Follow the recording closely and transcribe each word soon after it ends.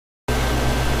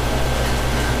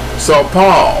So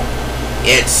Paul,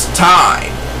 it's time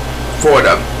for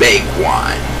the big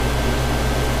one.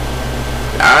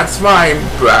 That's right,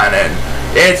 Brandon.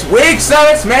 It's week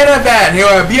 7's main event here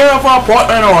in beautiful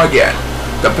Portland, Oregon.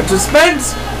 The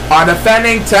participants are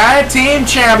defending tag team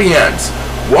champions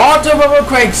Rover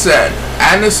Craigson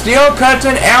and the Steel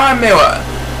Curtain Aaron Miller,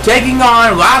 taking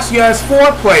on last year's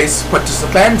 4th place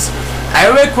participants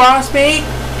Crosby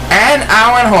and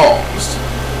Alan Holmes.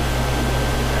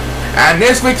 And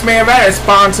this week's main event is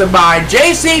sponsored by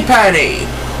JCPenney,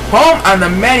 home of the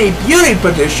many beauty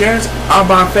petitions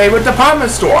of our favorite department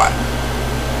store.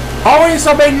 Always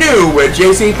something new with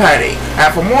JCPenney,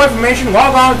 and for more information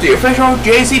log on to the official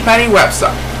JCPenney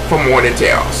website for more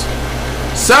details.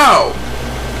 So,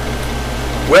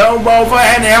 will Rover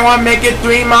and Aaron make it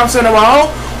 3 months in a row,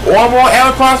 or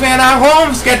will Crosby and Alan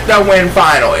Holmes get the win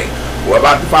finally? We're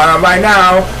about to find out right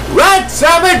now. Let's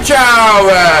have a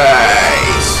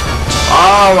chaorace!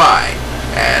 Alright,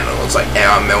 and it looks like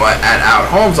Aaron Miller and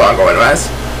Alan Holmes are going to rest.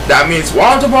 That means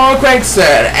Rover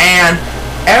Craigson and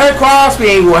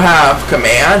Crosby will have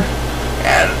command,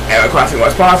 and Crosby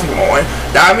was passing more.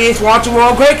 That means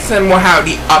Rover Craigson will have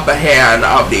the upper hand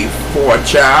of the 4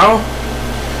 Chao.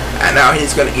 And now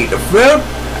he's going to eat the fruit,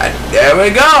 and there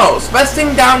we go,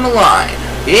 spesting down the line.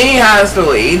 He has the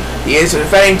lead. He is the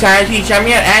defending tag team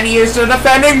champion, and he is the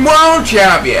defending world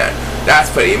champion. That's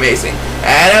pretty amazing.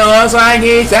 And it looks like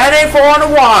he's heading for the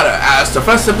water as the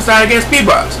first superstar against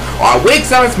Speedbugs. Our week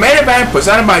 7's main event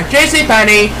presented by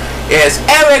JCPenney is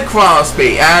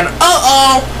Crosby. And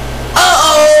oh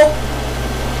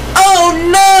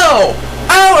no!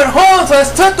 Alan Holmes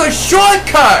has took the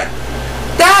shortcut!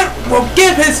 That will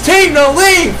give his team the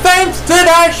lead thanks to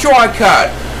that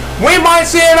shortcut. We might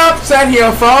see an upset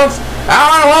here, folks.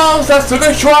 Alan Holmes has took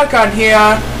a shortcut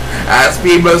here. As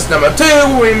Speedbugs number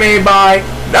 2 will be made by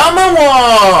number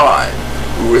 1,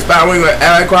 who is battling with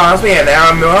Crosby and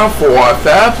Aaron Miller for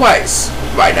 3rd place.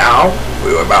 Right now,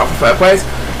 we were about for 3rd place,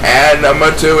 and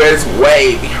number 2 is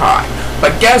way behind.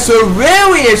 But guess who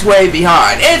really is way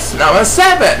behind? It's number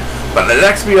 7. But the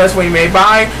next Speedbugs will be made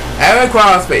by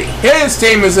Crosby. His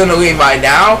team is in the lead right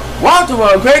now.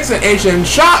 Rover Craigson is in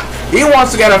shock. He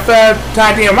wants to get a 3rd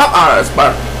tag team up on us,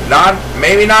 but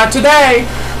maybe not today,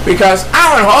 because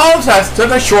Alan Holmes has took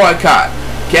a shortcut.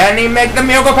 Can he make the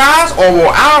miracle pass, or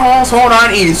will Alan Holmes hold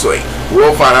on easily?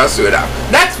 We'll find out soon enough.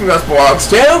 Next Speedbugs belongs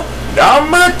to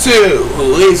number 2, who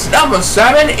leaves number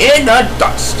 7 in the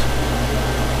dust.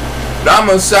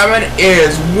 Number 7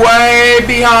 is way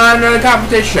behind in the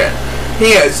competition.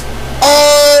 He is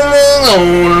all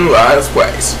alone in last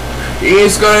place.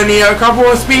 He's going to need a couple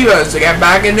of Speedbugs to get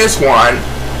back in this one.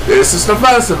 This is the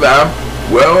first of them.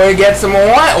 Will we get some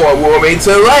more, or will it be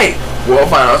too late? We'll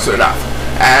find out soon enough.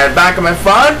 And back in my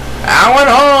fun, Alan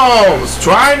Holmes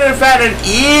trying to defend an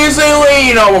easy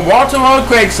lead over Rover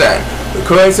Craigson. The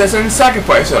Craigson is in 2nd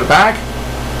place on the pack.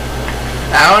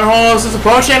 Alan Holmes is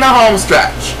approaching the home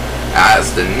stretch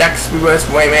as the next Speedbugs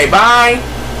will be made by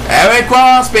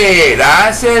Crosby.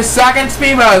 That's his 2nd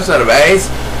Speedbugs of the race.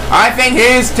 I think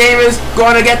his team is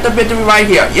going to get the victory right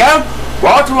here. Yep,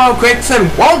 Rover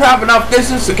Craigson won't have enough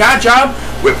distance to catch up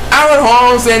with Alan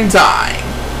Holmes in time.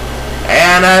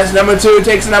 And as number 2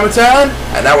 takes another turn,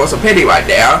 and that was a pity right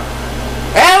there,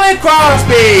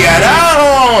 Crosby and Alan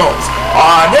Holmes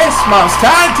are this month's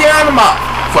tag team of the month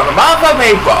for the month of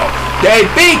April. They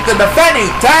beat the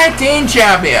defending tag team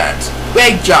champions.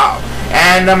 Big job.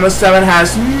 And number 7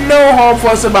 has no hope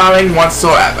for surviving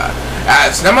whatsoever,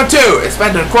 as number 2 is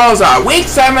expected to close out week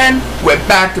 7 with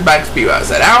back-to-back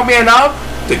Speedbugs, and that'll be enough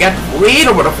to get the lead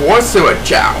over the 4th Stewart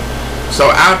Chao. So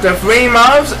after 3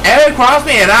 months,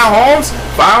 Crosby and Alan Holmes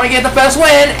finally get the first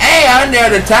win, and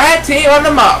they're the tag team of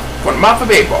the month for the month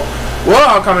of April. We're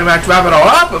all coming back to wrap it all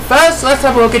up, but first, let's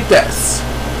have a look at this.